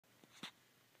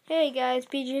Hey guys,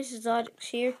 PJ's Exotics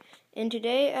here, and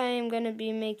today I am going to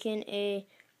be making a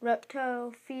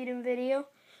reptile feeding video.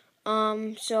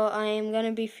 So I am going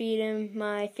to be feeding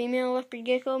my female leopard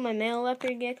gecko, my male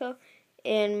leopard gecko,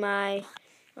 and my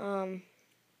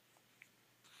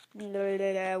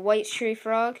white stray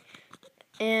frog.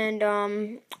 And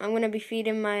I'm going to be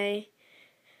feeding my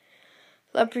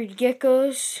leopard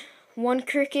geckos 1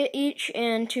 cricket each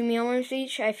and 2 mealworms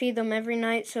each. I feed them every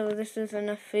night, so this is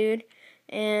enough food.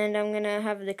 And I'm going to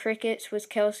have the crickets with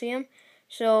calcium.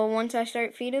 So once I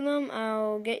start feeding them,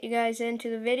 I'll get you guys into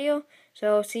the video.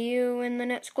 So see you in the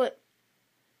next clip.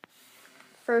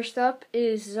 First up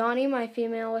is Zani, my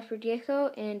female leopard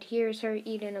gecko, and here's her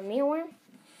eating a mealworm.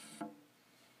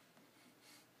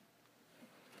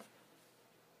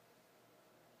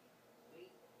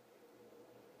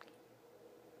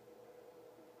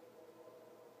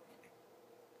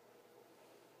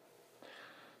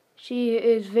 She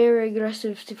is very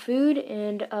aggressive to food,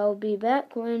 and I'll be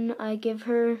back when I give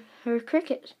her her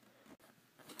crickets.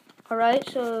 Alright,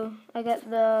 so I got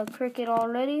the cricket all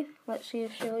ready. Let's see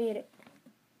if she'll eat it.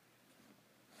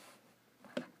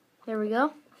 There we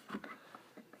go.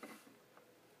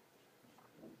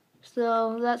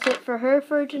 So that's it for her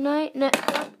for tonight.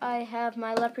 Next up, I have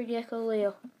my leopard gecko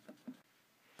Leo.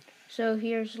 So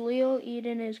here's Leo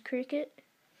eating his cricket.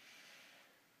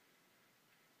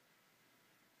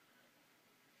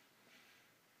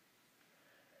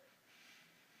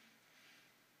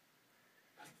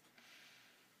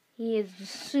 He is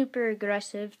super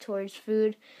aggressive towards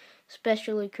food,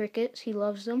 especially crickets. He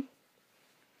loves them.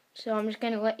 So I'm just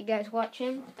going to let you guys watch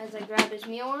him as I grab his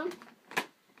mealworm.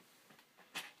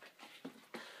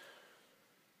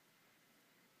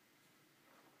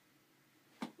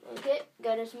 Okay,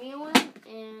 got his mealworm,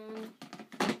 and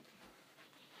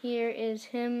here is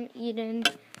him eating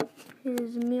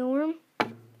his mealworm.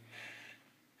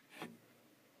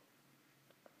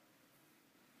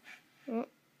 Oh.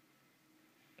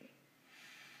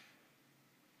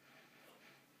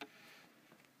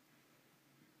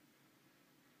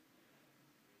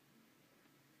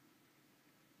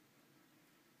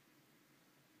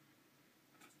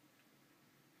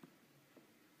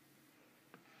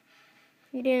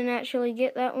 He didn't actually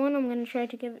get that one. I'm going to try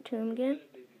to give it to him again.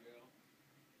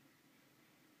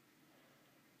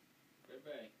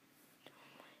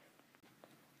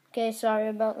 Okay, sorry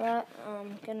about that.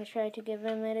 I'm going to try to give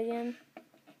him it again.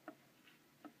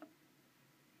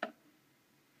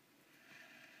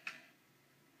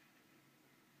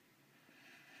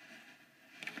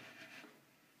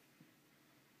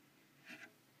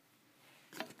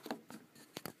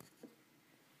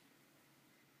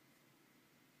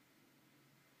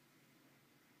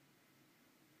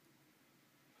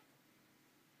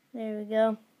 There we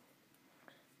go.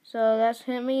 So that's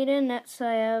him eating. Next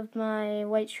I have my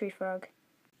white stray frog.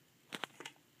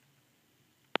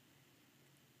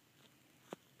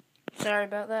 Sorry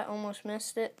about that, almost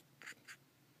missed it.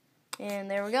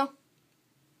 And there we go.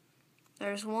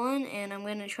 There's one, and I'm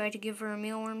going to try to give her a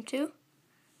mealworm too.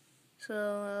 So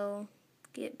I'll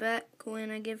get back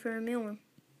when I give her a mealworm.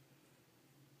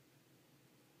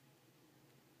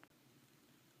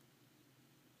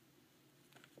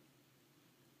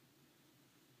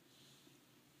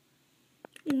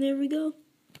 And there we go.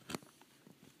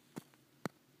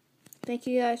 Thank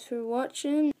you guys for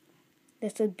watching.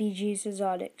 This is BG's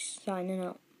Exotics signing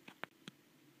out.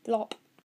 Flop.